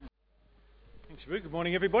Thanks, Ruth. Good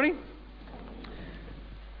morning, everybody.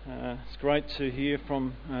 It's great to hear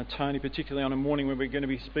from Tony, particularly on a morning when we're going to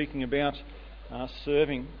be speaking about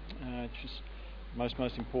serving, which is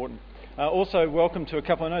most important. Also, welcome to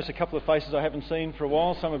I noticed a couple of faces I haven't seen for a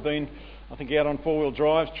while. Some have been, I think, out on four-wheel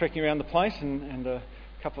drives, trekking around the place, and a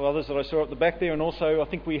couple of others that I saw at the back there. And also, I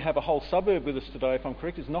think we have a whole suburb with us today, if I'm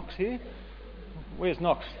correct. Is Knox here? Where's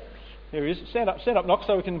Knox? There he is. Stand up, Knox,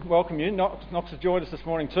 so we can welcome you. Knox has joined us this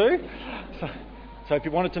morning too. So if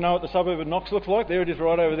you wanted to know what the suburb of Knox looks like, there it is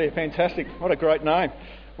right over there. Fantastic. What a great name.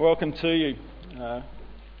 Welcome to you.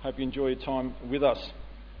 Hope you enjoy your time with us.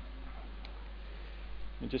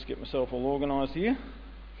 Let me just get myself all organised here.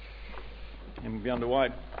 And we'll be underway.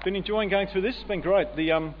 Been enjoying going through this. It's been great.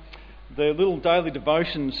 The little daily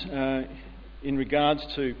devotions in regards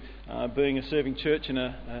to being a serving church in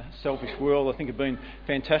a selfish world, I think have been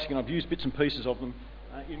fantastic, and I've used bits and pieces of them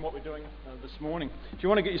in what we're doing this morning. If you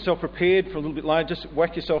want to get yourself prepared for a little bit later, just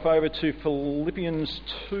whack yourself over to Philippians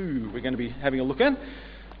 2 we're going to be having a look at.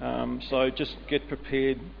 So just get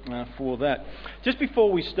prepared for that. Just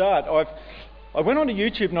before we start, I went onto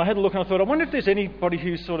YouTube and I had a look and I thought, I wonder if there's anybody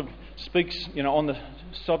who sort of speaks, on the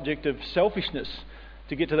subject of selfishness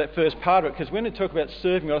to get to that first part of it, because when we talk about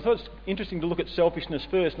serving, I thought it's interesting to look at selfishness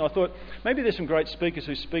first, and I thought maybe there's some great speakers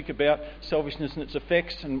who speak about selfishness and its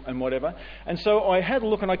effects and whatever. And so I had a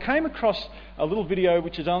look and I came across a little video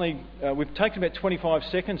which is only, we've taken about 25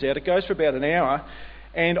 seconds out. It goes for about an hour,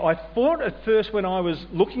 and I thought at first when I was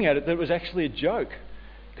looking at it that it was actually a joke,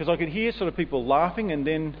 because I could hear sort of people laughing, and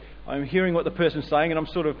then I'm hearing what the person's saying and I'm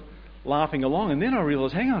sort of laughing along, and then I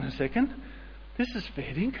realised, hang on a second, this is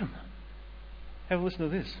fair income. Have a listen to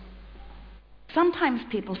this. Sometimes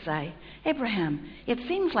people say, Abraham, it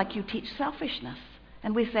seems like you teach selfishness.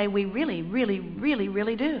 And we say, we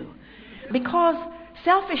really do. Because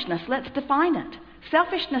selfishness, let's define it.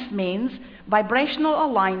 Selfishness means vibrational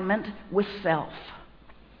alignment with self.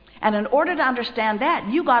 And in order to understand that,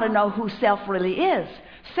 you got to know who self really is.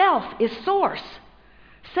 Self is source.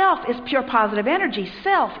 Self is pure positive energy.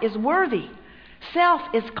 Self is worthy. Self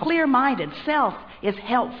is clear-minded. Self is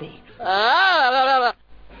healthy.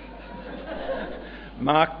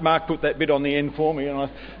 Mark put that bit on the end for me, and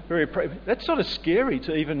that's sort of scary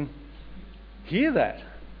to even hear that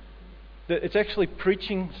it's actually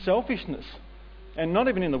preaching selfishness. And not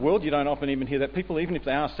even in the world, you don't often even hear that. People, even if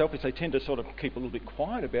they are selfish, they tend to sort of keep a little bit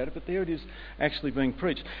quiet about it, but there it is actually being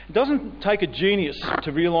preached. It doesn't take a genius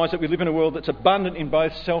to realise that we live in a world that's abundant in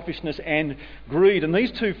both selfishness and greed. And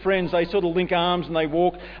these two friends, they sort of link arms and they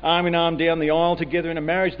walk arm in arm down the aisle together in a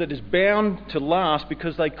marriage that is bound to last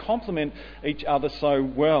because they complement each other so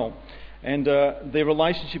well. And their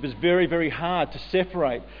relationship is very hard to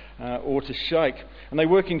separate or to shake. And they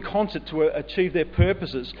work in concert to achieve their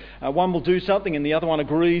purposes. One will do something and the other one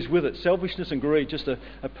agrees with it. Selfishness and greed, just a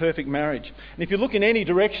perfect marriage. And if you look in any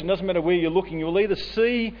direction, doesn't matter where you're looking, you'll either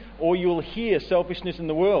see or you'll hear selfishness in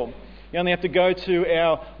the world. You only have to go to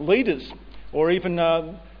our leaders, or even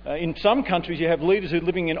in some countries you have leaders who are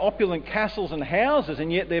living in opulent castles and houses,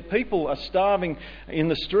 and yet their people are starving in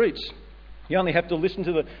the streets. You only have to listen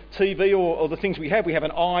to the TV or the things we have. We have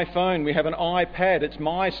an iPhone, we have an iPad. It's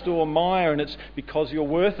my store, Myer, and it's because you're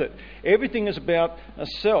worth it. Everything is about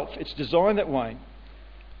self. It's designed that way.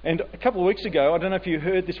 And a couple of weeks ago, I don't know if you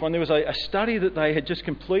heard this one, there was a study that they had just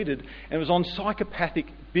completed, and it was on psychopathic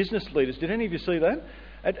business leaders. Did any of you see that?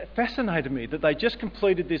 It fascinated me that they just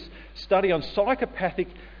completed this study on psychopathic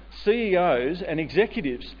CEOs and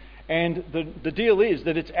executives. And the deal is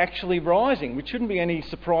that it's actually rising, which shouldn't be any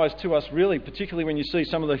surprise to us really, particularly when you see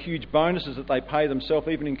some of the huge bonuses that they pay themselves,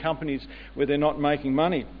 even in companies where they're not making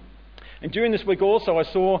money. And during this week also I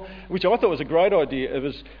saw, which I thought was a great idea, it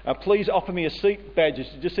was please offer me a seat badges.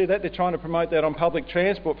 Did you see that? They're trying to promote that on public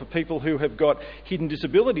transport for people who have got hidden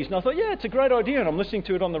disabilities. And I thought, yeah, it's a great idea, and I'm listening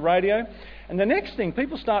to it on the radio. And the next thing,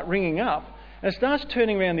 people start ringing up, and it starts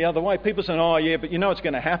turning around the other way. People saying, oh yeah, but you know what's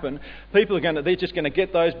going to happen. They're just going to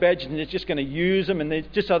get those badges and they're just going to use them, and they're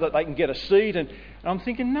just so that they can get a seat. And I'm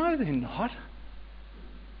thinking, no, they're not.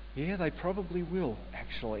 Yeah, they probably will,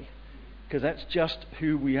 actually, because that's just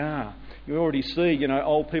who we are. You already see,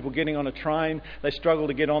 old people getting on a train. They struggle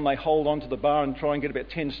to get on. They hold on to the bar and try and get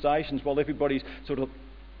about 10 stations while everybody's sort of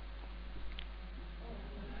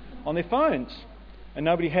on their phones. And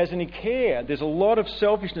nobody has any care. There's a lot of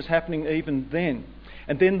selfishness happening even then.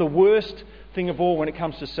 And then the worst thing of all when it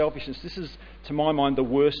comes to selfishness, this is, to my mind, the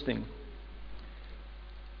worst thing.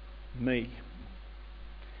 Me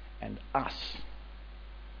and us.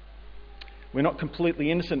 We're not completely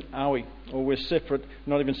innocent, are we? Or we're separate,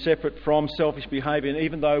 not even separate from selfish behaviour. And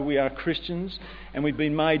even though we are Christians and we've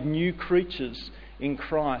been made new creatures in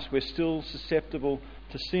Christ, we're still susceptible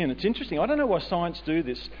to sin. It's interesting. I don't know why science do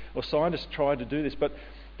this, or scientists try to do this, but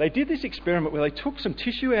they did this experiment where they took some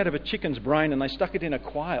tissue out of a chicken's brain and they stuck it in a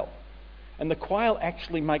quail. And the quail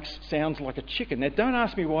actually makes sounds like a chicken. Now, don't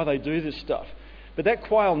ask me why they do this stuff, but that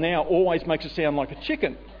quail now always makes a sound like a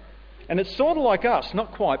chicken. And it's sort of like us,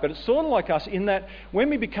 not quite, but it's sort of like us in that when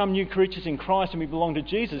we become new creatures in Christ and we belong to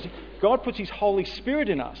Jesus, God puts His Holy Spirit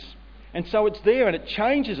in us. And so it's there and it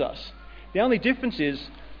changes us. The only difference is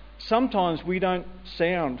sometimes we don't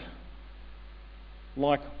sound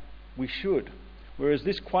like we should. Whereas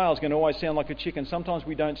this quail is going to always sound like a chicken. Sometimes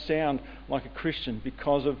we don't sound like a Christian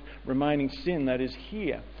because of remaining sin that is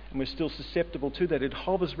here. And we're still susceptible to that. It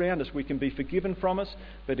hovers around us. We can be forgiven from us,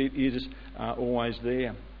 but it is always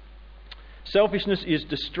there. Selfishness is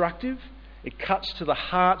destructive. It cuts to the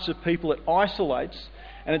hearts of people. It isolates.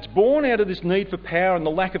 And it's born out of this need for power and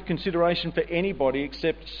the lack of consideration for anybody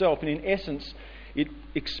except self. And in essence, it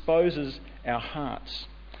exposes our hearts.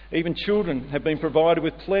 Even children have been provided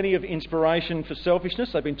with plenty of inspiration for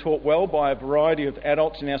selfishness. They've been taught well by a variety of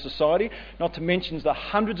adults in our society, not to mention the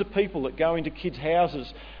hundreds of people that go into kids'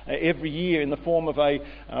 houses every year in the form of a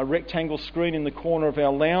rectangle screen in the corner of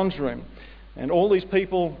our lounge room. And all these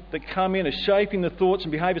people that come in are shaping the thoughts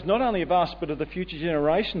and behaviours not only of us but of the future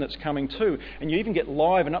generation that's coming too. And you even get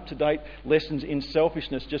live and up-to-date lessons in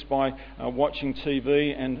selfishness just by watching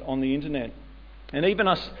TV and on the internet. And even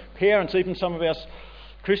us parents, even some of us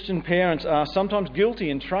Christian parents are sometimes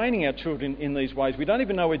guilty in training our children in these ways. We don't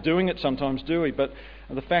even know we're doing it sometimes, do we? But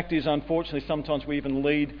the fact is, unfortunately, sometimes we even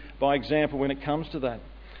lead by example when it comes to that.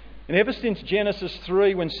 And ever since Genesis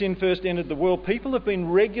 3, when sin first entered the world, people have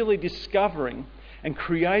been regularly discovering and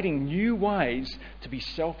creating new ways to be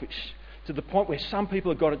selfish, to the point where some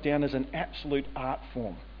people have got it down as an absolute art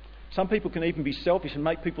form. Some people can even be selfish and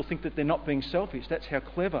make people think that they're not being selfish. That's how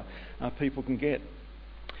clever people can get.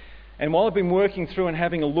 And while I've been working through and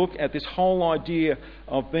having a look at this whole idea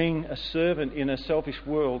of being a servant in a selfish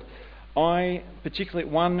world, I particularly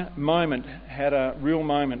at one moment had a real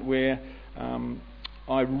moment where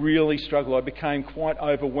I really struggled. I became quite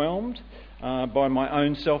overwhelmed by my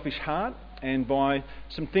own selfish heart and by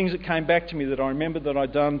some things that came back to me that I remembered that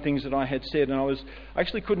I'd done, things that I had said, and I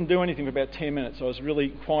actually couldn't do anything for about 10 minutes. I was really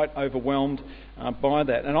quite overwhelmed by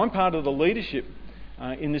that. And I'm part of the leadership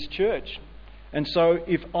in this church. And so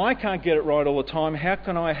if I can't get it right all the time, how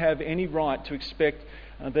can I have any right to expect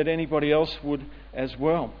that anybody else would as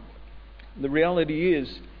well? The reality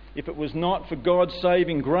is, if it was not for God's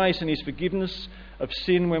saving grace and His forgiveness of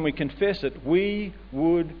sin when we confess it, we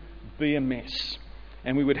would be a mess.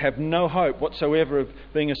 And we would have no hope whatsoever of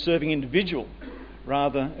being a serving individual,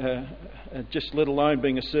 rather just let alone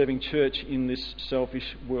being a serving church in this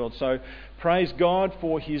selfish world. So praise God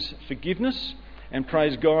for His forgiveness. And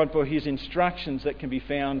praise God for His instructions that can be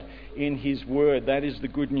found in His Word. That is the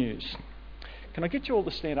good news. Can I get you all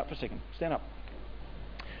to stand up for a second? Stand up.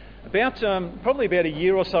 Probably about a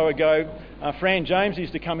year or so ago, Fran James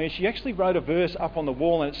used to come here. She actually wrote a verse up on the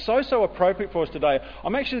wall, and it's so appropriate for us today.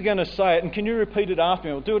 I'm actually going to say it, and can you repeat it after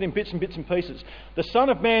me? We'll do it in bits and pieces. The Son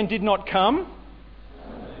of Man did not come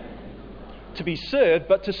to be served,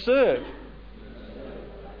 but to serve,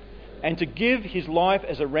 and to give His life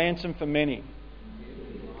as a ransom for many.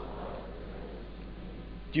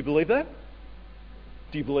 Do you believe that?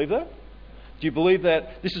 Do you believe that? Do you believe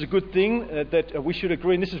that this is a good thing, that we should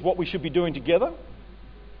agree and this is what we should be doing together?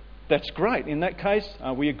 That's great. In that case,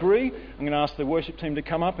 we agree. I'm going to ask the worship team to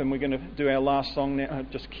come up and we're going to do our last song now.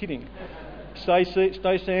 Just kidding. Stay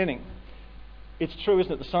standing. It's true,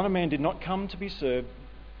 isn't it? The Son of Man did not come to be served,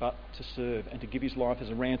 but to serve and to give His life as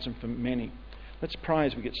a ransom for many. Let's pray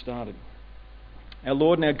as we get started. Our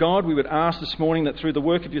Lord and our God, we would ask this morning that through the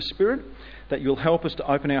work of Your Spirit, that You'll help us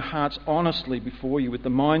to open our hearts honestly before You with the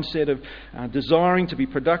mindset of desiring to be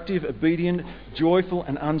productive, obedient, joyful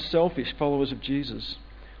and unselfish followers of Jesus.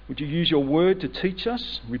 Would You use Your word to teach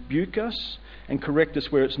us, rebuke us and correct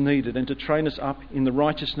us where it's needed, and to train us up in the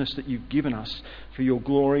righteousness that You've given us for Your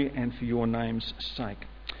glory and for Your name's sake.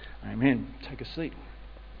 Amen. Take a seat.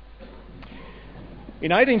 In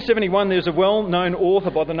 1871, there's a well-known author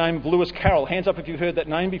by the name of Lewis Carroll. Hands up if you've heard that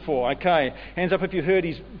name before. Okay. Hands up if you've heard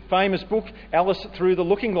his famous book, Alice Through the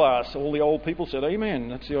Looking Glass. All the old people said, amen.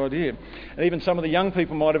 That's the idea. And even some of the young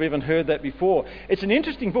people might have even heard that before. It's an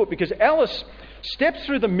interesting book because Alice steps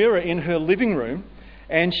through the mirror in her living room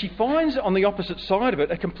and she finds on the opposite side of it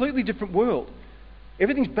a completely different world.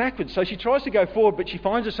 Everything's backwards, so she tries to go forward, but she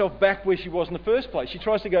finds herself back where she was in the first place. She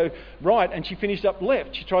tries to go right, and she finished up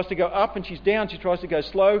left. She tries to go up, and she's down. She tries to go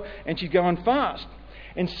slow, and she's going fast.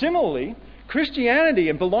 And similarly, Christianity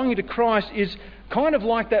and belonging to Christ is Kind of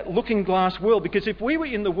like that looking glass world, because if we were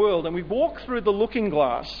in the world and we walked through the looking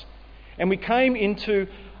glass and we came into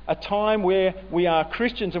a time where we are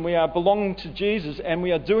Christians and we are belonging to Jesus and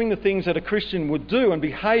we are doing the things that a Christian would do and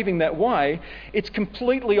behaving that way, it's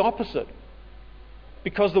completely opposite.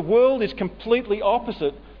 Because the world is completely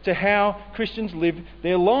opposite to how Christians live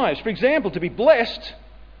their lives. For example, to be blessed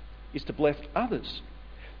is to bless others.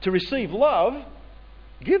 To receive love,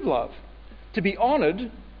 give love. To be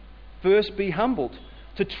honoured, first be humbled.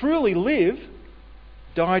 To truly live,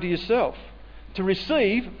 die to yourself. To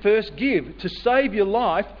receive, first give. To save your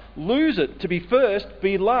life, lose it. To be first,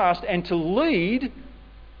 be last. And to lead,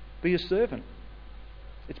 be a servant.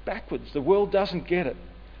 It's backwards. The world doesn't get it.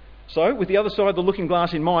 So, with the other side of the looking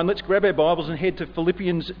glass in mind, let's grab our Bibles and head to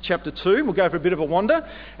Philippians chapter 2. We'll go for a bit of a wander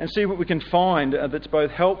and see what we can find that's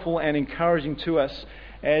both helpful and encouraging to us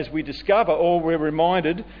as we discover, or we're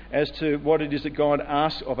reminded as to what it is that God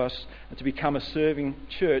asks of us to become a serving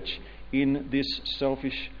church in this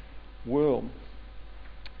selfish world.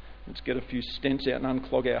 Let's get a few stents out and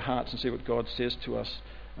unclog our hearts and see what God says to us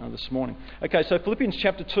this morning. Okay, so Philippians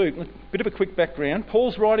chapter 2, a bit of a quick background.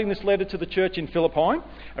 Paul's writing this letter to the church in Philippi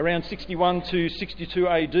around 61 to 62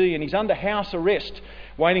 AD, and he's under house arrest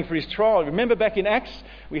waiting for his trial. Remember back in Acts,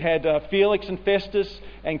 we had Felix and Festus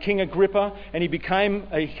and King Agrippa, and he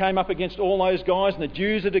came up against all those guys, and the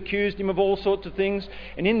Jews had accused him of all sorts of things.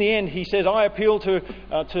 And in the end, he says, I appeal to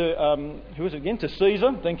who was it again? To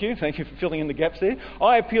Caesar. Thank you for filling in the gaps there.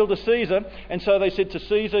 I appeal to Caesar. And so they said to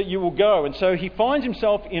Caesar, you will go. And so he finds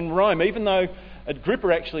himself in Rome, even though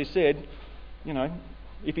Agrippa actually said,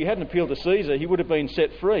 if he hadn't appealed to Caesar, he would have been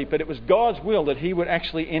set free. But it was God's will that he would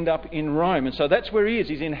actually end up in Rome. And so that's where he is.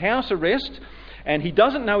 He's in house arrest and he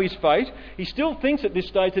doesn't know his fate. He still thinks at this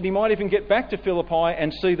stage that he might even get back to Philippi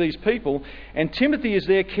and see these people. And Timothy is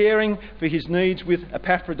there caring for his needs with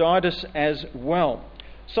Epaphroditus as well.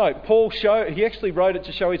 So Paul he actually wrote it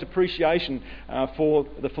to show his appreciation for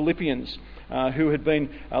the Philippians who had been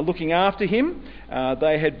looking after him.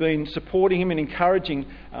 They had been supporting him and encouraging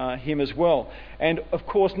him as well. And of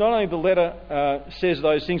course, not only the letter says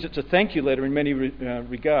those things, it's a thank you letter in many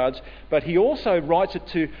regards, but he also writes it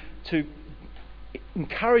to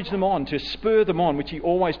encourage them on, to spur them on, which he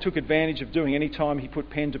always took advantage of doing any time he put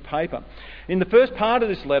pen to paper. In the first part of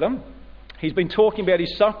this letter, he's been talking about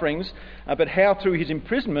his sufferings, but how through his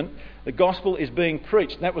imprisonment the gospel is being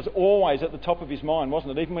preached. And that was always at the top of his mind,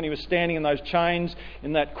 wasn't it? Even when he was standing in those chains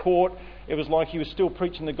in that court, it was like he was still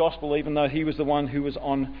preaching the gospel even though he was the one who was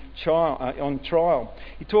on trial.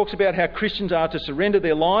 He talks about how Christians are to surrender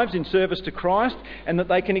their lives in service to Christ and that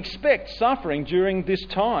they can expect suffering during this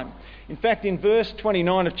time. In fact, in verse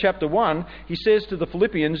 29 of chapter 1, he says to the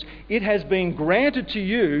Philippians, it has been granted to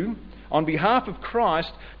you on behalf of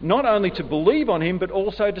Christ, not only to believe on him, but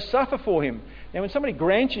also to suffer for him. Now, when somebody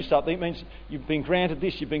grants you something, it means you've been granted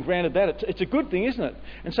this, you've been granted that. It's a good thing, isn't it?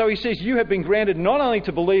 And so he says, you have been granted not only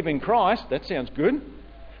to believe in Christ, that sounds good,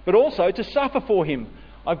 but also to suffer for him.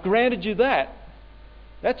 I've granted you that.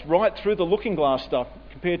 That's right through the looking glass stuff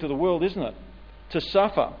compared to the world, isn't it? To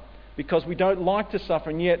suffer, because we don't like to suffer,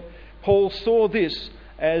 and yet Paul saw this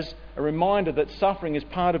as a reminder that suffering is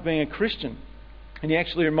part of being a Christian. And he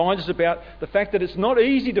actually reminds us about the fact that it's not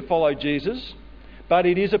easy to follow Jesus, but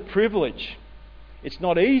it is a privilege. It's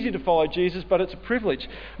not easy to follow Jesus, but it's a privilege.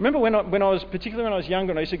 Remember when I was, particularly when I was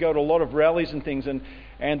younger, and I used to go to a lot of rallies and things,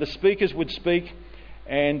 and the speakers would speak,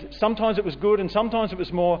 and sometimes it was good, and sometimes it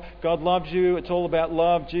was more, God loves you, it's all about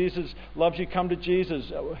love, Jesus loves you, come to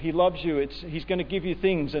Jesus, he loves you, he's going to give you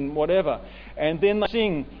things and whatever. And then they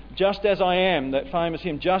sing, Just As I Am, that famous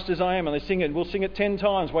hymn, Just As I Am, and they sing it, we'll sing it 10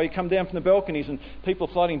 times while you come down from the balconies and people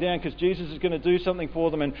are flooding down because Jesus is going to do something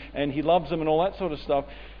for them and he loves them and all that sort of stuff.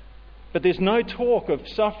 But there's no talk of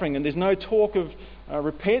suffering and there's no talk of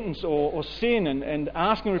repentance or sin and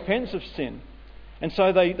asking repentance of sin. And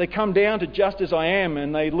so they come down to Just As I Am,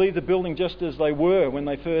 and they leave the building just as they were when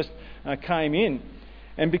they first came in.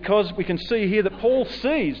 And because we can see here that Paul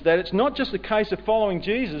sees that it's not just a case of following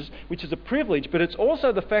Jesus, which is a privilege, but it's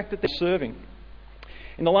also the fact that they're serving.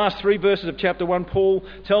 In the last 3 verses of chapter 1, Paul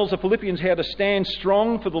tells the Philippians how to stand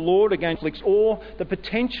strong for the Lord against conflicts or the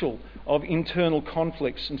potential of internal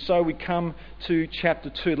conflicts. And so we come to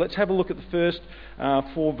chapter 2. Let's have a look at the first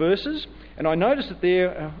 4 verses. And I notice that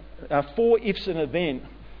there are 4 ifs and a then.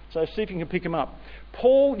 So see if you can pick them up.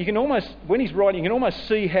 Paul, you can almost, when he's writing, you can almost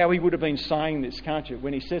see how he would have been saying this, can't you?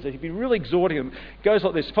 When he says it, he'd be really exhorting them. It goes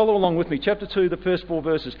like this. Follow along with me. Chapter 2, the first 4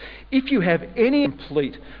 verses. If you have any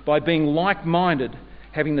complete by being like-minded,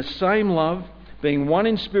 having the same love, being one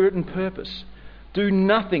in spirit and purpose, do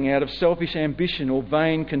nothing out of selfish ambition or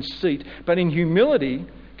vain conceit, but in humility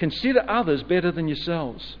consider others better than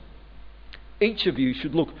yourselves. Each of you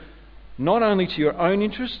should look not only to your own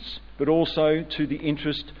interests, but also to the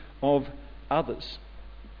interest of others.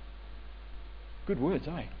 Good words,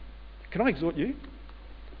 eh? Can I exhort you?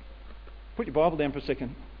 Put your Bible down for a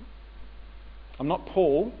second. I'm not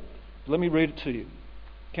Paul. Let me read it to you.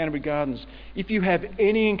 Canterbury Gardens. If you have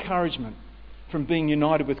any encouragement from being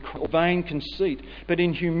united with Christ, vain conceit, but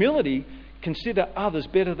in humility consider others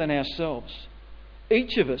better than ourselves.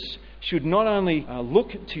 Each of us should not only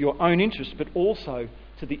look to your own interest, but also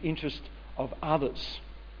to the interest of others.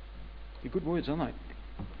 They're good words, aren't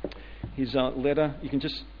they? His letter, you can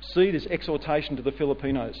just see this exhortation to the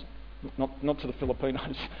Filipinos. Not to the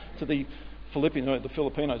Filipinos, to the Philippians, the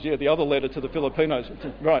Filipinos. Yeah, the other letter to the Filipinos.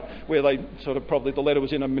 Right, where they sort of probably, the letter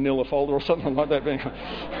was in a manila folder or something like that.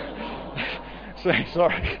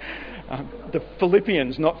 Sorry. The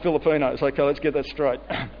Philippians, not Filipinos. Okay, let's get that straight.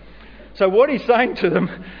 So what he's saying to them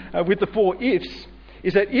with the 4 ifs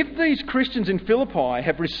is that if these Christians in Philippi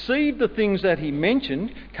have received the things that he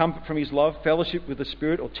mentioned, comfort from his love, fellowship with the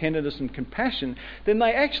Spirit, or tenderness and compassion, then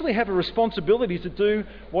they actually have a responsibility to do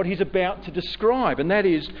what he's about to describe, and that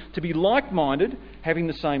is to be like-minded, having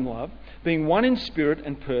the same love, being one in spirit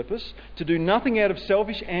and purpose, to do nothing out of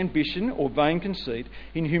selfish ambition or vain conceit,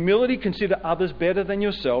 in humility consider others better than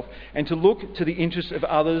yourself, and to look to the interests of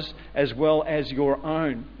others as well as your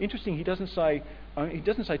own. Interesting, he doesn't say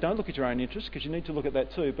don't look at your own interests, because you need to look at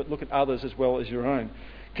that too, but look at others as well as your own.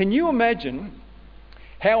 Can you imagine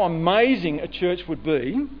how amazing a church would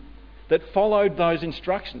be that followed those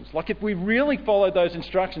instructions? Like if we really followed those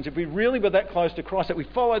instructions, if we really were that close to Christ, that we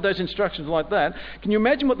followed those instructions like that, can you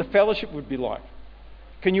imagine what the fellowship would be like?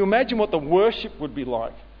 Can you imagine what the worship would be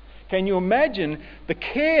like? Can you imagine the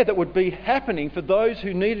care that would be happening for those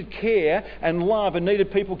who needed care and love and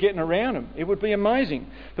needed people getting around them? It would be amazing.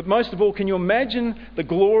 But most of all, can you imagine the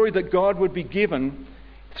glory that God would be given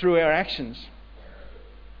through our actions?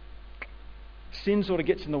 Sin sort of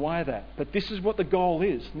gets in the way of that. But this is what the goal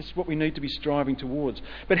is. And this is what we need to be striving towards.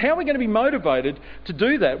 But how are we going to be motivated to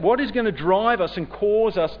do that? What is going to drive us and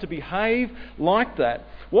cause us to behave like that?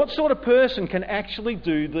 What sort of person can actually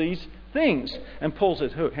do these things? And Paul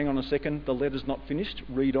says, hang on a second, the letter's not finished.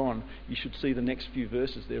 Read on. You should see the next few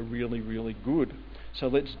verses. They're really, really good. So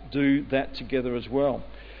let's do that together as well.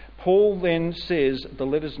 Paul then says, the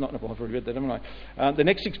letter's not... Well, I've already read that, haven't I? The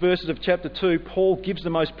next 6 verses of chapter 2, Paul gives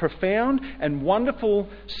the most profound and wonderful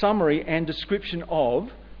summary and description of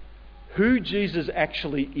who Jesus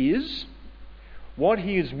actually is, what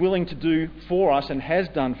he is willing to do for us and has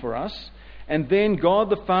done for us, and then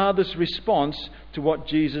God the Father's response to what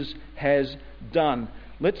Jesus has done.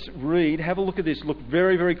 Let's read, have a look at this, look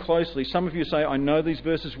very, very closely. Some of you say, I know these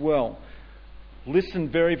verses well. Listen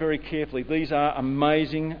very, very carefully. These are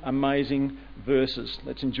amazing, amazing verses.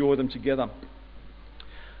 Let's enjoy them together.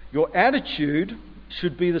 Your attitude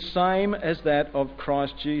should be the same as that of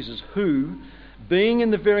Christ Jesus, who, being in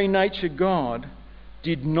the very nature God,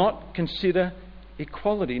 did not consider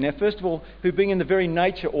equality. Now, first of all, who being in the very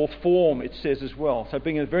nature or form, it says as well. So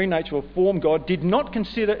being in the very nature or form God, did not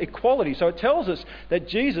consider equality. So it tells us that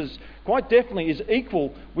Jesus quite definitely is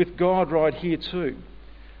equal with God right here too.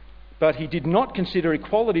 But he did not consider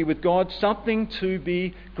equality with God something to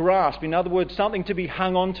be grasped. In other words, something to be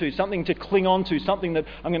hung on to, something to cling on to, something that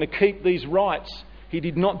I'm going to keep these rights. He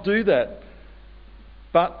did not do that,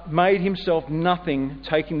 but made himself nothing,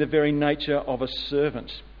 taking the very nature of a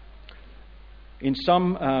servant. In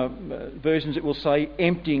some versions it will say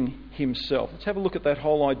emptying himself. Let's have a look at that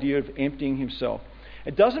whole idea of emptying himself.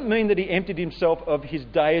 It doesn't mean that he emptied himself of his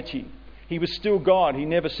deity. He was still God. He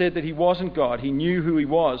never said that he wasn't God. He knew who he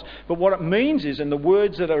was. But what it means is, and the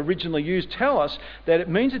words that are originally used tell us, that it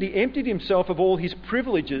means that he emptied himself of all his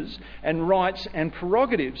privileges and rights and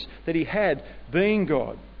prerogatives that he had being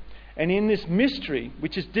God. And in this mystery,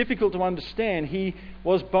 which is difficult to understand, he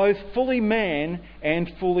was both fully man and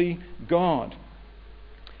fully God.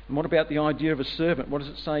 And what about the idea of a servant? What does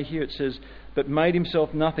it say here? It says, but made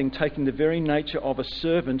himself nothing, taking the very nature of a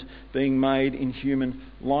servant, being made in human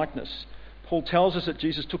likeness. Paul tells us that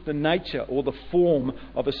Jesus took the nature or the form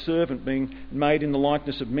of a servant, being made in the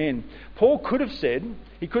likeness of men. Paul could have said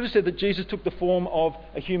that Jesus took the form of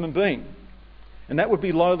a human being, and that would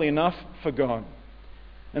be lowly enough for God.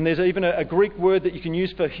 And there's even a Greek word that you can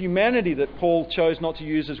use for humanity that Paul chose not to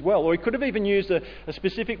use as well. Or he could have even used a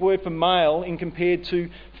specific word for male in compared to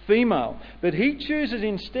female. But he chooses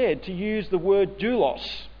instead to use the word doulos.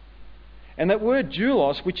 And that word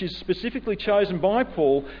doulos, which is specifically chosen by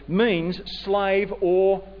Paul, means slave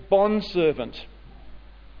or bondservant.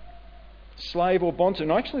 slave or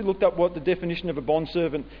bondservant. I actually looked up what the definition of a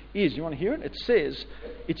bondservant is. You want to hear it? It says,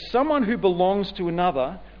 it's someone who belongs to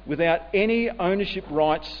another without any ownership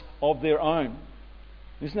rights of their own.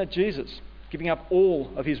 Isn't that Jesus? Giving up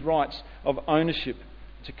all of his rights of ownership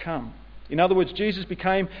to come. In other words, Jesus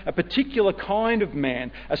became a particular kind of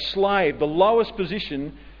man, a slave, the lowest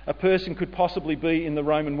position a person could possibly be in the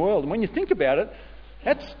Roman world. And when you think about it,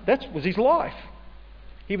 that was his life.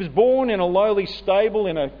 He was born in a lowly stable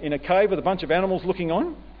in a cave with a bunch of animals looking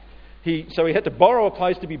on. So he had to borrow a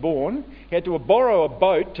place to be born. He had to borrow a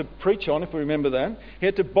boat to preach on, if we remember that. He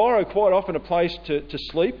had to borrow quite often a place to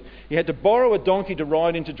sleep. He had to borrow a donkey to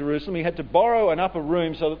ride into Jerusalem. He had to borrow an upper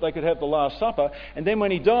room so that they could have the Last Supper. And then when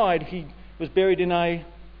he died, he was buried in a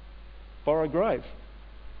borrowed grave.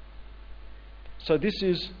 So this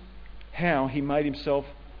is how he made himself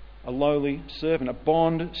a lowly servant, a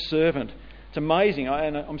bond servant. It's amazing,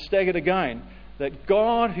 and I'm staggered again, that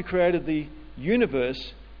God, who created the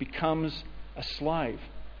universe, becomes a slave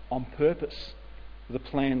on purpose for the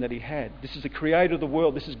plan that he had. This is the creator of the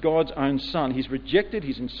world. This is God's own son. He's rejected,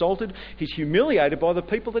 he's insulted, he's humiliated by the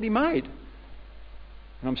people that he made.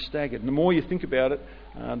 And I'm staggered. And the more you think about it,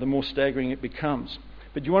 the more staggering it becomes.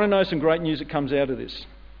 But you want to know some great news that comes out of this?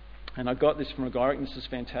 And I got this from a guy, I reckon this is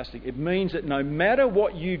fantastic. It means that no matter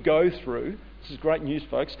what you go through, this is great news,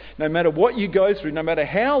 folks, no matter what you go through, no matter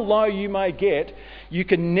how low you may get, you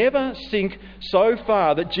can never sink so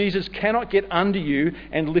far that Jesus cannot get under you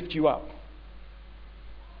and lift you up.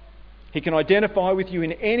 He can identify with you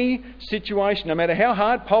in any situation, no matter how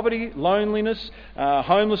hard, poverty, loneliness,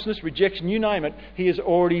 homelessness, rejection, you name it, he has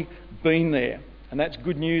already been there. And that's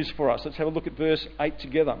good news for us. Let's have a look at verse 8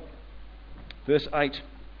 together. Verse 8.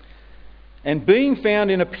 And being found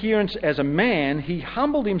in appearance as a man, he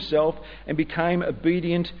humbled himself and became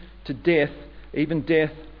obedient to death, even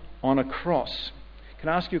death on a cross. Can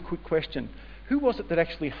I ask you a quick question? Who was it that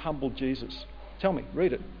actually humbled Jesus? Tell me,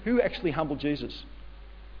 read it. Who actually humbled Jesus?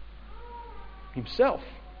 Himself.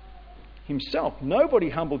 Himself. Nobody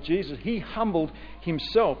humbled Jesus. He humbled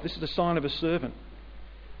himself. This is a sign of a servant.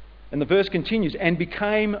 And the verse continues, and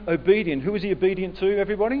became obedient. Who was he obedient to,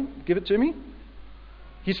 everybody? Give it to me.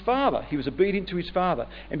 His Father. He was obedient to his Father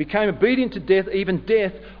and became obedient to death, even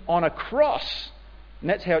death on a cross. And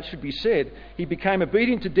that's how it should be said. He became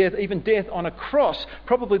obedient to death, even death on a cross.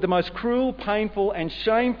 Probably the most cruel, painful and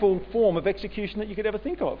shameful form of execution that you could ever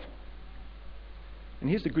think of. And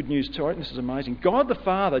here's the good news to it, and this is amazing. God the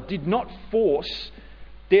Father did not force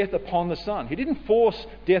death upon the Son. He didn't force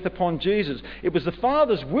death upon Jesus. It was the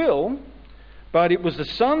Father's will, but it was the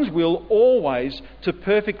Son's will always to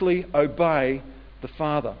perfectly obey the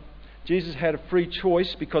Father. Jesus had a free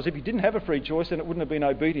choice, because if he didn't have a free choice, then it wouldn't have been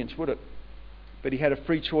obedience, would it? But he had a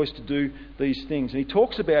free choice to do these things. And he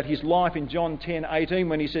talks about his life in John 10:18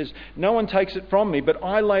 when he says, no one takes it from me, but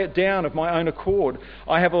I lay it down of my own accord.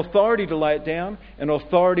 I have authority to lay it down and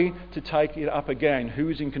authority to take it up again. Who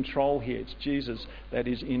is in control here? It's Jesus that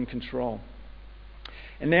is in control.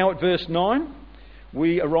 And now at verse 9,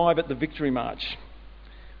 we arrive at the victory march.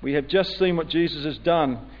 We have just seen what Jesus has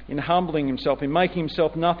done in humbling himself, in making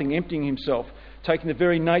himself nothing, emptying himself, taking the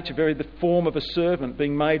very nature, the form of a servant,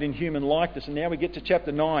 being made in human likeness. And now we get to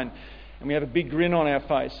chapter 9 and we have a big grin on our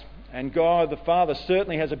face. And God the Father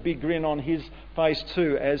certainly has a big grin on his face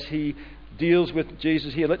too as he deals with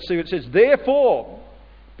Jesus here. Let's see what it says. Therefore,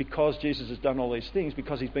 because Jesus has done all these things,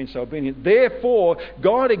 because he's been so obedient, therefore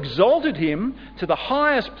God exalted him to the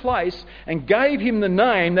highest place and gave him the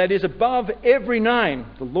name that is above every name,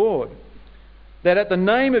 the Lord. That at the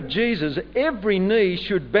name of Jesus every knee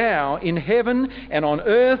should bow in heaven and on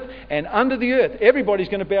earth and under the earth. Everybody's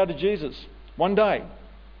going to bow to Jesus one day.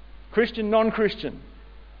 Christian, non-Christian.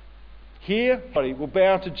 Here, everybody will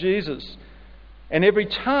bow to Jesus. And every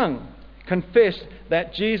tongue confess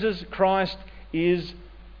that Jesus Christ is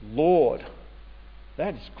Lord.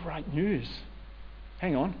 That is great news.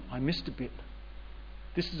 Hang on, I missed a bit.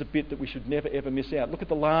 This is a bit that we should never ever miss out. Look at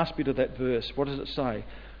the last bit of that verse. What does it say?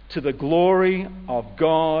 To the glory of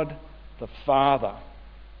God the Father.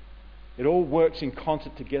 It all works in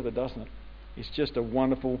concert together, doesn't it? It's just a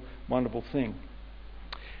wonderful, wonderful thing.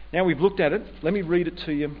 Now we've looked at it. Let me read it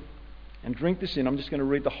to you and drink this in. I'm just going to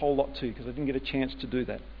read the whole lot to you because I didn't get a chance to do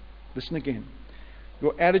that. Listen again.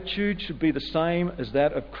 Your attitude should be the same as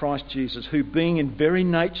that of Christ Jesus, who being in very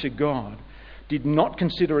nature God, did not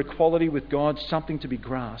consider equality with God something to be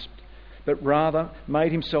grasped, but rather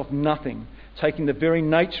made himself nothing, taking the very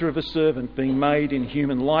nature of a servant, being made in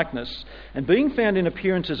human likeness. And being found in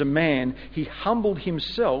appearance as a man, he humbled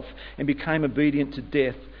himself and became obedient to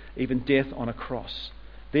death, even death on a cross.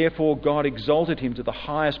 Therefore God exalted him to the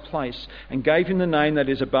highest place and gave him the name that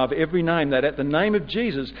is above every name, that at the name of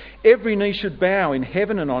Jesus every knee should bow in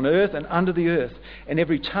heaven and on earth and under the earth, and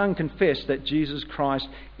every tongue confess that Jesus Christ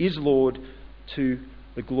is Lord, to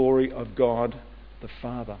the glory of God the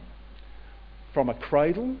Father. From a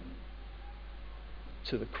cradle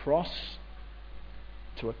to the cross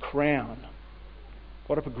to a crown.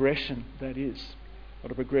 What a progression that is.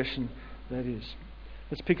 What a progression that is.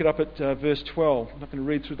 Let's pick it up at verse 12. I'm not going to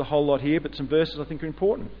read through the whole lot here, but some verses I think are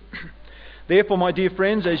important. Therefore, my dear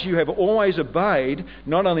friends, as you have always obeyed,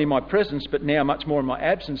 not only in my presence, but now much more in my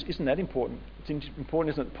absence. Isn't that important? It's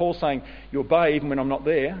important, isn't it? Paul's saying you obey even when I'm not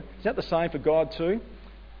there. Is that the same for God too?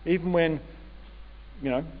 Even when,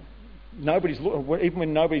 when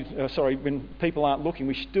people aren't looking,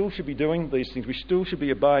 we still should be doing these things. We still should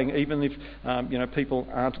be obeying, even if people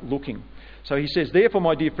aren't looking. So he says, therefore,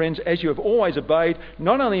 my dear friends, as you have always obeyed,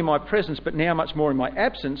 not only in my presence, but now much more in my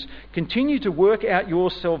absence, continue to work out your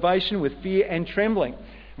salvation with fear and trembling.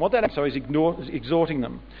 And what that is, so he's exhorting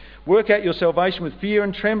them. Work out your salvation with fear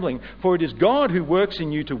and trembling, for it is God who works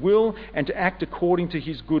in you to will and to act according to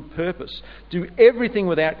his good purpose. Do everything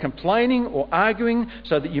without complaining or arguing,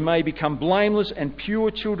 so that you may become blameless and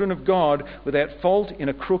pure children of God, without fault in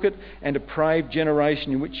a crooked and depraved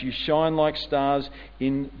generation in which you shine like stars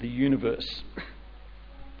in the universe.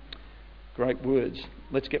 Great words.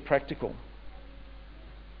 Let's get practical.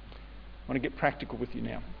 I want to get practical with you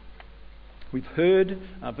now. We've heard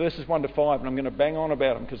verses 1 to 5, and I'm going to bang on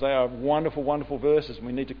about them because they are wonderful, wonderful verses, and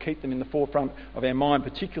we need to keep them in the forefront of our mind,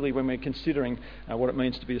 particularly when we're considering what it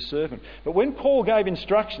means to be a servant. But when Paul gave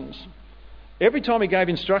instructions, every time he gave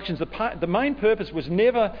instructions, the main purpose was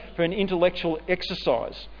never for an intellectual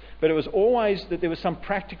exercise, but it was always that there was some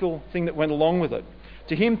practical thing that went along with it.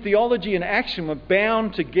 To him, theology and action were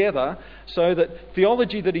bound together, so that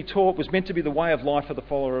theology that he taught was meant to be the way of life for the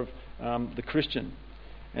follower of the Christian.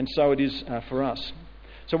 And so it is for us.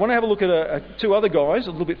 So I want to have a look at two other guys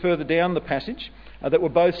a little bit further down the passage that were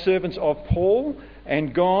both servants of Paul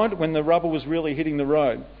and God when the rubber was really hitting the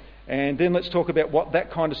road. And then let's talk about what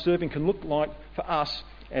that kind of serving can look like for us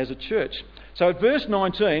as a church. So at verse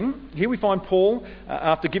 19, here we find Paul,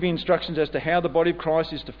 after giving instructions as to how the body of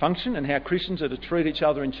Christ is to function and how Christians are to treat each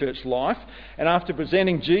other in church life, and after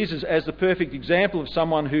presenting Jesus as the perfect example of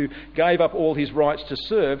someone who gave up all his rights to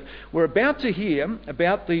serve, we're about to hear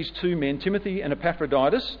about these two men, Timothy and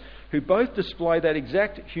Epaphroditus, who both display that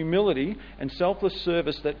exact humility and selfless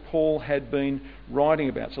service that Paul had been writing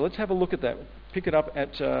about. So let's have a look at that. Pick it up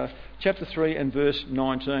at chapter 3 and verse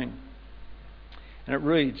 19. And it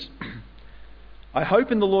reads, I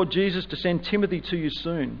hope in the Lord Jesus to send Timothy to you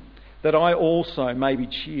soon, that I also may be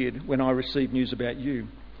cheered when I receive news about you.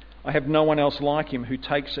 I have no one else like him who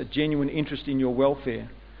takes a genuine interest in your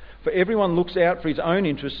welfare. For everyone looks out for his own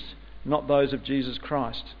interests, not those of Jesus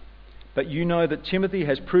Christ. But you know that Timothy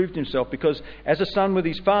has proved himself, because as a son with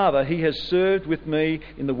his father, he has served with me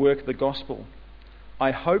in the work of the gospel.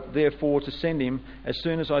 I hope, therefore, to send him as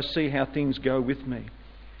soon as I see how things go with me.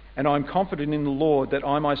 And I am confident in the Lord that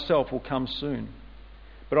I myself will come soon.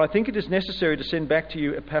 But I think it is necessary to send back to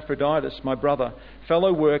you Epaphroditus, my brother,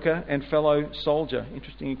 fellow worker and fellow soldier.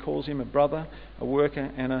 Interesting, he calls him a brother, a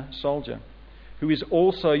worker and a soldier, who is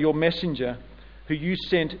also your messenger, who you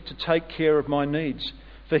sent to take care of my needs.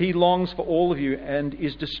 For he longs for all of you and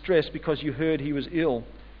is distressed because you heard he was ill.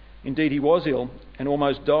 Indeed, he was ill and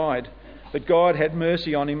almost died. But God had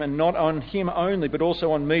mercy on him, and not on him only, but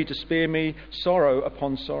also on me, to spare me sorrow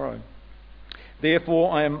upon sorrow.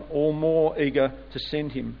 Therefore, I am all more eager to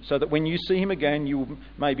send him, so that when you see him again, you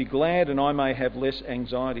may be glad and I may have less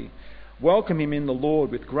anxiety. Welcome him in the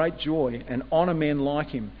Lord with great joy, and honour men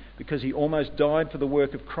like him, because he almost died for the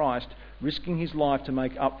work of Christ, risking his life to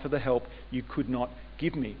make up for the help you could not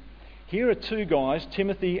give me. Here are two guys,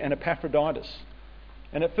 Timothy and Epaphroditus.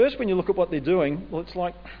 And at first when you look at what they're doing, well, it's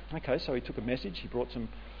like, okay, so he took a message, he brought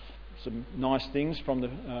some nice things from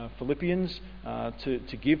the Philippians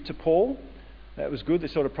to give to Paul. That was good. They're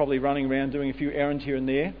sort of probably running around doing a few errands here and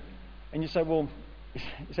there. And you say, well,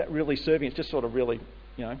 is that really serving? It's just sort of really,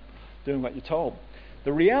 doing what you're told.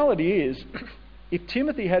 The reality is, if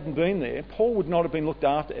Timothy hadn't been there, Paul would not have been looked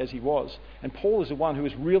after as he was. And Paul is the one who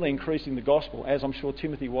was really increasing the gospel, as I'm sure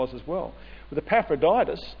Timothy was as well. With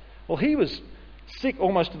Epaphroditus, well, he was sick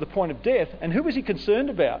almost to the point of death. And who was he concerned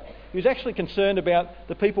about? He was actually concerned about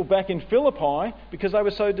the people back in Philippi, because they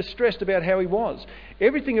were so distressed about how he was.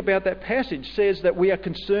 Everything about that passage says that we are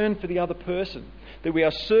concerned for the other person, that we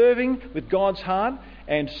are serving with God's heart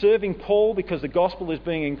and serving Paul because the gospel is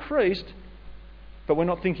being increased, but we're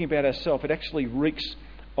not thinking about ourselves. It actually reeks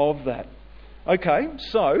of that. Okay,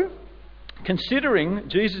 so Considering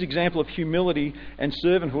Jesus' example of humility and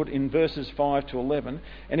servanthood in verses 5 to 11,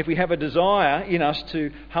 and if we have a desire in us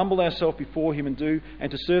to humble ourselves before Him and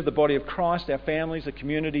to serve the body of Christ, our families, the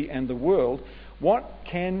community and the world, what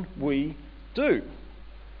can we do?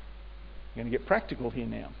 We're going to get practical here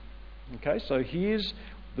now. Okay, so here's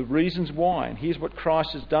the reasons why, and here's what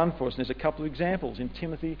Christ has done for us. And there's a couple of examples in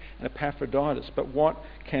Timothy and Epaphroditus. But what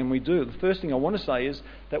can we do? The first thing I want to say is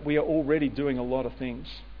that we are already doing a lot of things.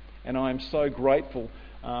 And I am so grateful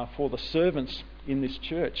for the servants in this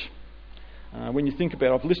church. When you think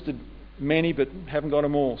about it, I've listed many but haven't got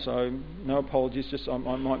them all, so no apologies, just I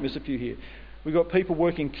might miss a few here. We've got people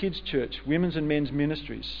working kids' church, women's and men's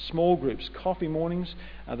ministries, small groups, coffee mornings,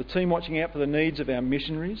 the team watching out for the needs of our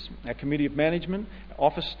missionaries, our committee of management, our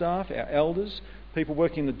office staff, our elders, people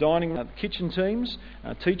working in the dining room, the kitchen teams,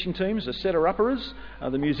 teaching teams, the setter-uppers,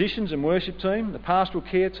 the musicians and worship team, the pastoral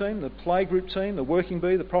care team, the playgroup team, the working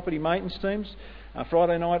bee, the property maintenance teams,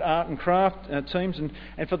 Friday night art and craft teams,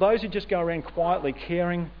 and for those who just go around quietly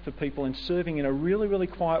caring for people and serving in a really, really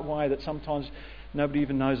quiet way that sometimes nobody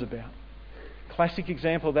even knows about. Classic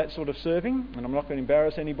example of that sort of serving, and I'm not going to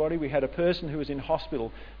embarrass anybody, we had a person who was in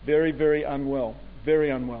hospital, very, very unwell.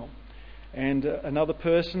 And another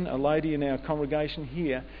person, a lady in our congregation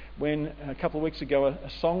here, when a couple of weeks ago a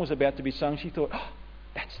song was about to be sung, she thought, oh,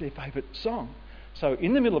 that's their favourite song. So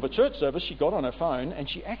in the middle of a church service, she got on her phone and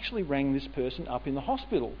she actually rang this person up in the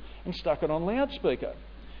hospital and stuck it on loudspeaker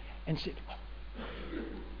and said, oh,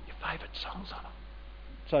 your favourite song's on it.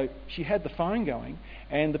 So she had the phone going,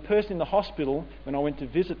 and the person in the hospital, when I went to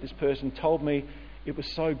visit this person, told me it was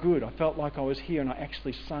so good. I felt like I was here and I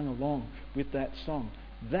actually sung along with that song.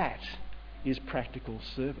 That is practical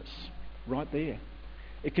service right there.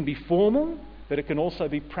 It can be formal, but it can also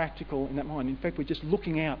be practical in that mind. In fact, we're just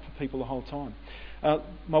looking out for people the whole time.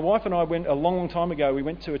 My wife and I went a long, long time ago. We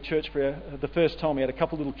went to a church for the first time. We had a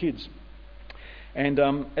couple of little kids. And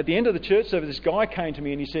at the end of the church service, this guy came to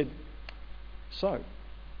me and he said, so,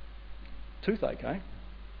 toothache, eh?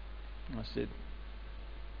 And I said,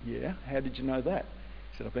 yeah, how did you know that?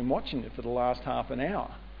 He said, I've been watching it for the last half an hour.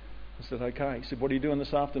 I said, okay. He said, what are you doing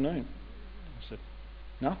this afternoon? I said,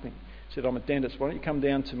 nothing. He said, I'm a dentist. Why don't you come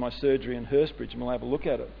down to my surgery in Hurstbridge and we'll have a look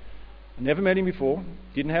at it. I never met him before.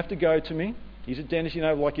 Didn't have to go to me. He's a dentist, you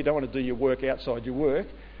know, like you don't want to do your work outside your work.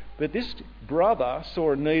 But this brother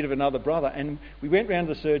saw a need of another brother, and we went round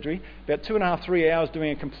to the surgery, about 2.5, 3 hours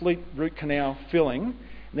doing a complete root canal filling.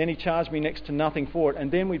 And then he charged me next to nothing for it.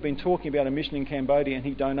 And then we've been talking about a mission in Cambodia, and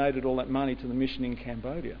he donated all that money to the mission in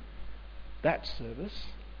Cambodia. That's service.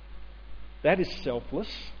 That is selfless.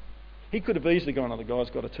 He could have easily gone, oh, the guy's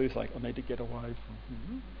got a toothache, I need to get away from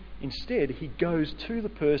him. Instead, he goes to the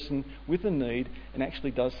person with a need and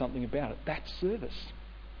actually does something about it. That's service.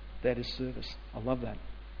 That is service. I love that.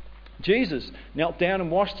 Jesus knelt down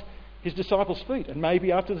and washed his disciples' feet, and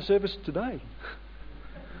maybe after the service today.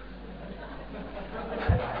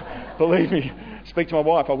 Believe me, speak to my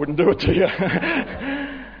wife, I wouldn't do it to you.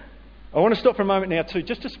 I want to stop for a moment now too,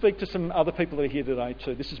 just to speak to some other people that are here today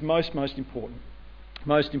too. This is most important.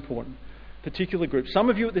 Most important. Particular groups. Some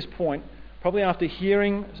of you at this point, probably after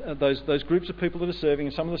hearing those groups of people that are serving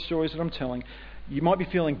and some of the stories that I'm telling, you might be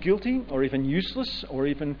feeling guilty or even useless or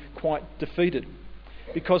even quite defeated.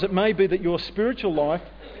 Because it may be that your spiritual life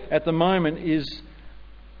at the moment is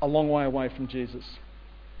a long way away from Jesus.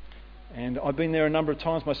 And I've been there a number of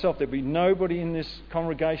times myself. There'll be nobody in this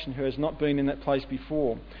congregation who has not been in that place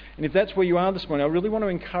before. And if that's where you are this morning, I really want to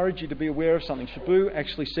encourage you to be aware of something. Shabu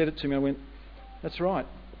actually said it to me. I went, that's right.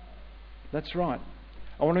 That's right.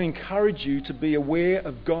 I want to encourage you to be aware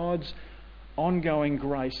of God's ongoing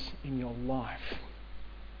grace in your life.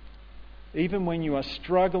 Even when you are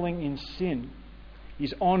struggling in sin,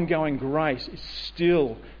 His ongoing grace is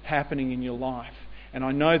still happening in your life. And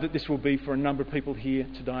I know that this will be for a number of people here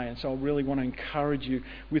today. And so I really want to encourage you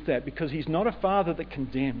with that, because He's not a Father that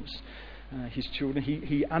condemns His children.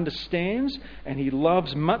 He understands and He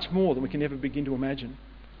loves much more than we can ever begin to imagine.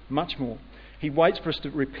 Much more. He waits for us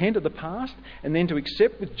to repent of the past and then to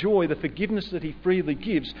accept with joy the forgiveness that He freely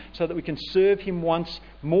gives so that we can serve Him once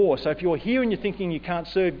more. So if you're here and you're thinking you can't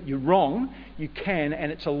serve, you're wrong. You can, and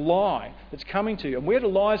it's a lie that's coming to you. And where do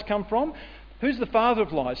lies come from? Who's the father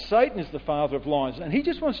of lies? Satan is the father of lies. And he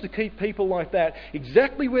just wants to keep people like that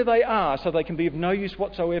exactly where they are so they can be of no use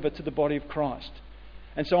whatsoever to the body of Christ.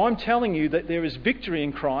 And so I'm telling you that there is victory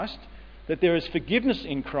in Christ, that there is forgiveness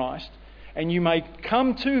in Christ, and you may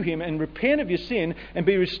come to Him and repent of your sin and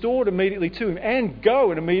be restored immediately to Him and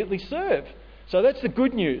go and immediately serve. So that's the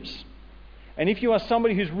good news. And if you are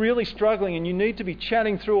somebody who's really struggling and you need to be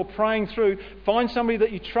chatting through or praying through, find somebody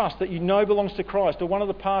that you trust, that you know belongs to Christ, or one of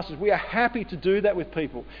the pastors. We are happy to do that with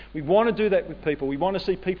people. We want to do that with people. We want to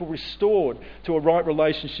see people restored to a right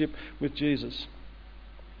relationship with Jesus.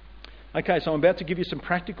 Okay, so I'm about to give you some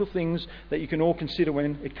practical things that you can all consider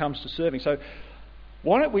when it comes to serving. So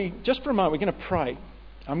why don't we, just for a moment, we're going to pray.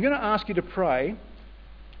 I'm going to ask you to pray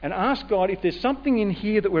and ask God if there's something in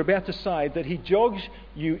here that we're about to say that He jogs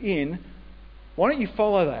you in. Why don't you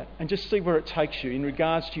follow that and just see where it takes you in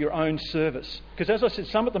regards to your own service? Because as I said,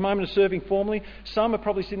 some at the moment are serving formally. Some are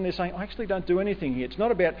probably sitting there saying, I actually don't do anything here. It's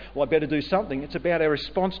not about, well, I better do something. It's about our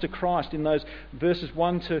response to Christ in those verses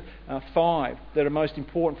 1 to 5 that are most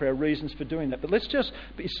important for our reasons for doing that. But let's just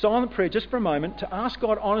be silent prayer just for a moment to ask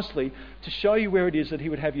God honestly to show you where it is that He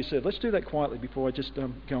would have you serve. Let's do that quietly before I just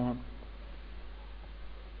go on.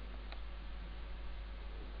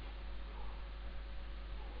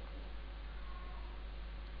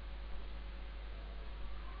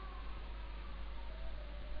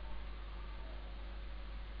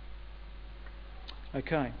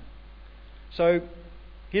 Okay, so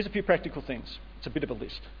here's a few practical things. It's a bit of a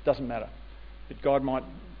list, doesn't matter. But God might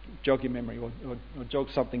jog your memory or jog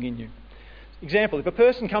something in you. Example, if a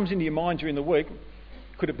person comes into your mind during the week,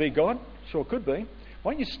 could it be God? Sure, could be.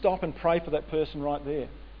 Why don't you stop and pray for that person right there?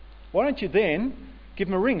 Why don't you then give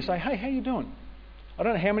them a ring and say, hey, how you doing? I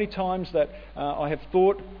don't know how many times that I have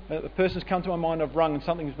thought a person's come to my mind, I've rung and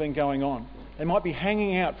something's been going on. They might be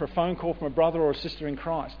hanging out for a phone call from a brother or a sister in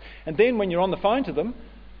Christ. And then when you're on the phone to them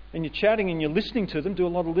and you're chatting and you're listening to them, do a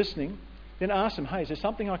lot of listening, then ask them, hey, is there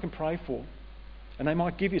something I can pray for? And they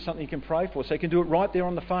might give you something you can pray for. So you can do it right there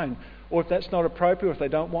on the phone. Or if that's not appropriate, or if they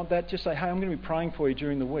don't want that, just say, hey, I'm going to be praying for you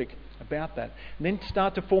during the week about that. And then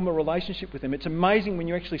start to form a relationship with them. It's amazing when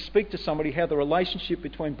you actually speak to somebody how the relationship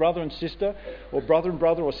between brother and sister, or brother and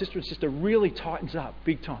brother, or sister and sister really tightens up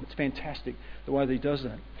big time. It's fantastic the way that he does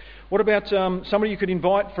that. What about somebody you could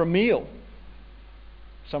invite for a meal?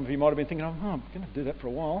 Some of you might have been thinking, I'm going to do that for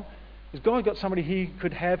a while. Has God got somebody He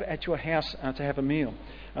could have at your house to have a meal?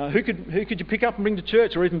 Who could you pick up and bring to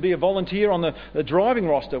church, or even be a volunteer on the driving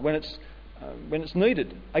roster when it's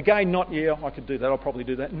needed? Again, not, I could do that, I'll probably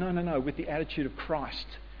do that. No, with the attitude of Christ,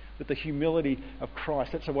 with the humility of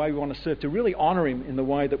Christ. That's the way we want to serve, to really honour Him in the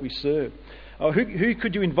way that we serve. Who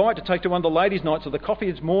could you invite to take to one of the ladies' nights, or the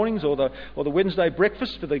coffee mornings, or the Wednesday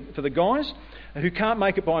breakfast for the guys who can't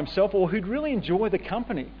make it by himself, or who'd really enjoy the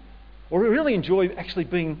company, or who really enjoy actually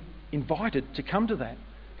being invited to come to that?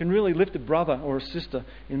 Can really lift a brother or a sister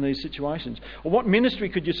in these situations. Or what ministry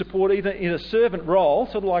could you support, either in a servant role,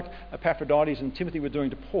 sort of like Epaphroditus and Timothy were doing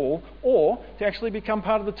to Paul, or to actually become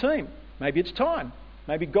part of the team? Maybe it's time.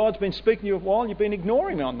 Maybe God's been speaking to you a while and you've been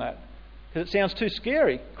ignoring Him on that because it sounds too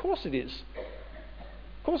scary. Of course it is.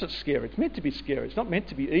 Of course it's scary. It's meant to be scary. It's not meant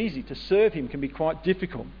to be easy. To serve Him can be quite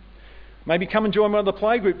difficult. Maybe come and join one of the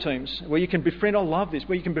playgroup teams where you can befriend, I love this,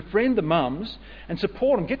 where you can befriend the mums and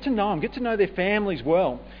support them, get to know them, get to know their families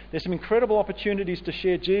well. There's some incredible opportunities to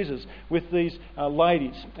share Jesus with these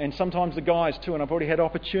ladies, and sometimes the guys too, and I've already had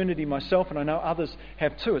opportunity myself, and I know others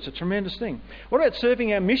have too. It's a tremendous thing. What about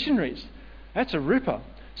serving our missionaries? That's a ripper.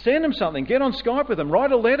 Send them something, get on Skype with them,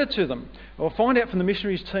 write a letter to them, or find out from the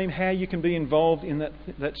missionaries team how you can be involved in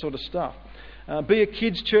that sort of stuff. Be a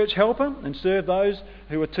kids' church helper and serve those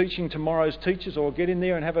who are teaching tomorrow's teachers, or get in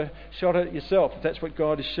there and have a shot at it yourself if that's what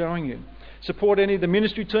God is showing you. Support any of the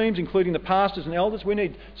ministry teams, including the pastors and elders. We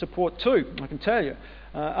need support too, I can tell you.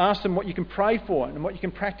 Ask them what you can pray for and what you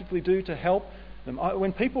can practically do to help them.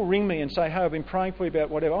 When people ring me and say, hey, I've been praying for you about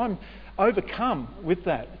whatever, I'm overcome with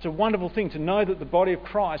that. It's a wonderful thing to know that the body of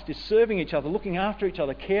Christ is serving each other, looking after each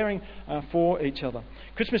other, caring for each other.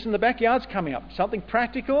 Christmas in the backyard's coming up. Something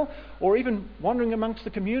practical, or even wandering amongst the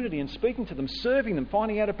community and speaking to them, serving them,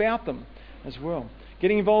 finding out about them as well.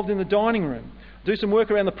 Getting involved in the dining room. Do some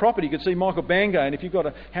work around the property. You could see Michael Bangay, and if you've got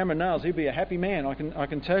a hammer and nails, he'll be a happy man, I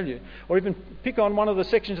can tell you. Or even pick on one of the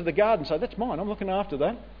sections of the garden and say, that's mine, I'm looking after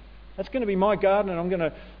that. That's going to be my garden, and I'm going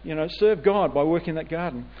to, serve God by working in that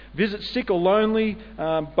garden. Visit sick or lonely,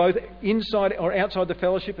 both inside or outside the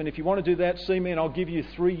fellowship. And if you want to do that, see me, and I'll give you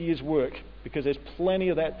 3 years' work, because there's plenty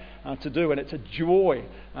of that to do, and it's a joy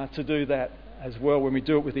to do that as well when we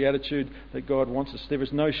do it with the attitude that God wants us. There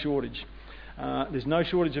is no shortage. There's no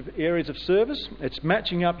shortage of areas of service. It's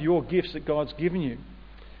matching up your gifts that God's given you.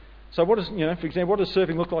 So what does, for example, what does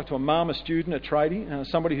serving look like to a mum, a student, a tradie,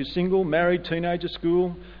 somebody who's single, married, teenager,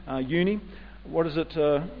 school, uni? What does it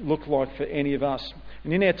look like for any of us?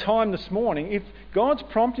 And in our time this morning, if God's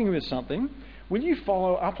prompting you with something, will you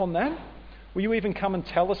follow up on that? Will you even come and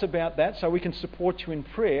tell us about that so we can support you in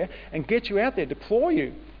prayer and get you out there, deploy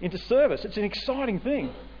you into service? It's an exciting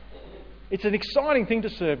thing. It's an exciting thing to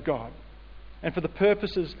serve God. And for the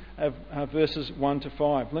purposes of verses 1 to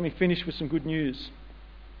 5. Let me finish with some good news.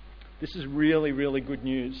 This is really, really good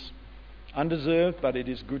news. Undeserved, but it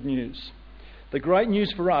is good news. The great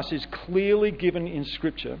news for us is clearly given in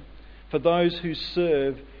Scripture for those who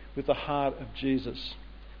serve with the heart of Jesus.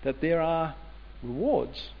 That there are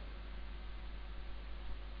rewards.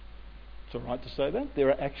 It's all right to say that. There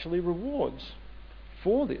are actually rewards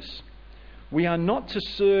for this. We are not to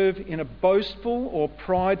serve in a boastful or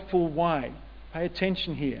prideful way. Pay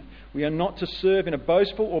attention here. We are not to serve in a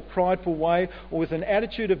boastful or prideful way, or with an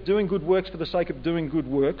attitude of doing good works for the sake of doing good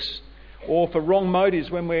works, or for wrong motives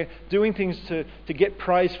when we're doing things to get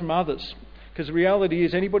praise from others. Because the reality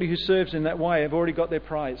is anybody who serves in that way have already got their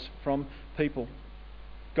praise from people.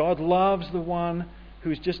 God loves the one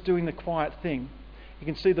who is just doing the quiet thing. You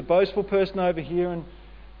can see the boastful person over here and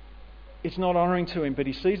it's not honouring to him, but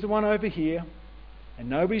he sees the one over here and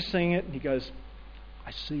nobody's seeing it and he goes,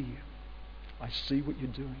 I see you. I see what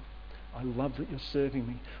you're doing. I love that you're serving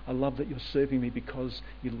me. I love that you're serving me because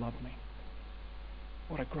you love me.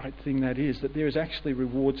 What a great thing that is, that there is actually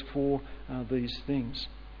rewards for these things.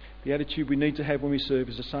 The attitude we need to have when we serve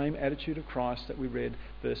is the same attitude of Christ that we read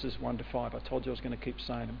verses 1 to 5. I told you I was going to keep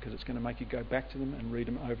saying them because it's going to make you go back to them and read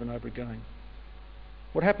them over and over again.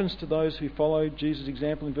 What happens to those who follow Jesus'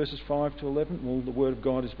 example in verses 5 to 11? Well, the word of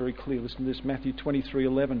God is very clear. Listen to this, Matthew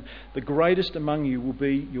 23:11. The greatest among you will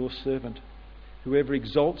be your servant. Whoever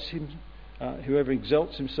exalts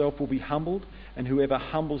himself will be humbled, and whoever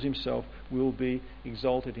humbles himself will be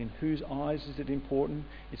exalted. In whose eyes is it important?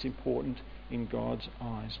 It's important in God's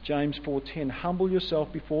eyes. James 4:10. Humble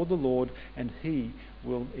yourself before the Lord, and He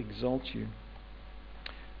will exalt you.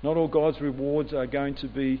 Not all God's rewards are going to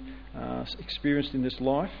be experienced in this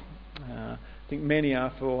life. I think many are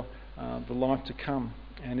for the life to come.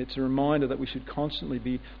 And it's a reminder that we should constantly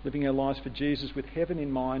be living our lives for Jesus with heaven in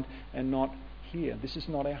mind and not here. This is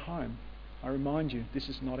not our home. I remind you, this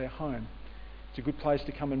is not our home. It's a good place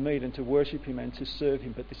to come and meet and to worship Him and to serve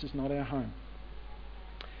Him, but this is not our home.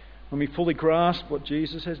 When we fully grasp what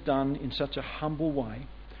Jesus has done in such a humble way,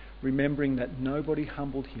 remembering that nobody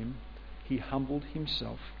humbled Him, He humbled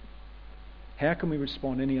Himself, how can we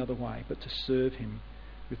respond any other way but to serve Him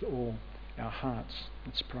with all our hearts?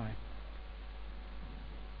 Let's pray.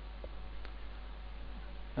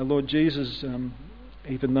 Our Lord Jesus,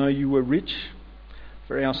 even though you were rich,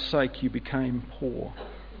 for our sake you became poor,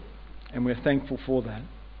 and we're thankful for that.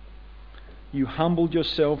 You humbled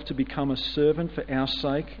yourself to become a servant for our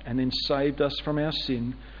sake and then saved us from our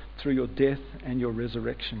sin through your death and your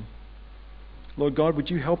resurrection. Lord God, would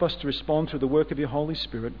you help us to respond through the work of your Holy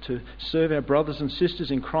Spirit to serve our brothers and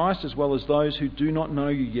sisters in Christ as well as those who do not know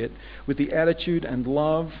you yet with the attitude and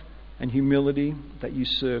love and humility that you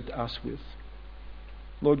served us with.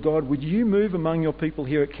 Lord God, would you move among your people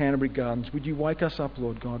here at Canterbury Gardens? Would you wake us up,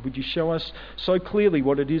 Lord God? Would you show us so clearly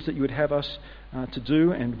what it is that you would have us to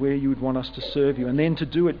do and where you would want us to serve you, and then to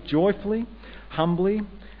do it joyfully, humbly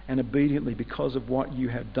and obediently because of what you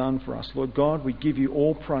have done for us. Lord God, we give you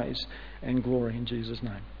all praise and glory in Jesus'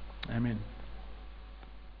 name. Amen.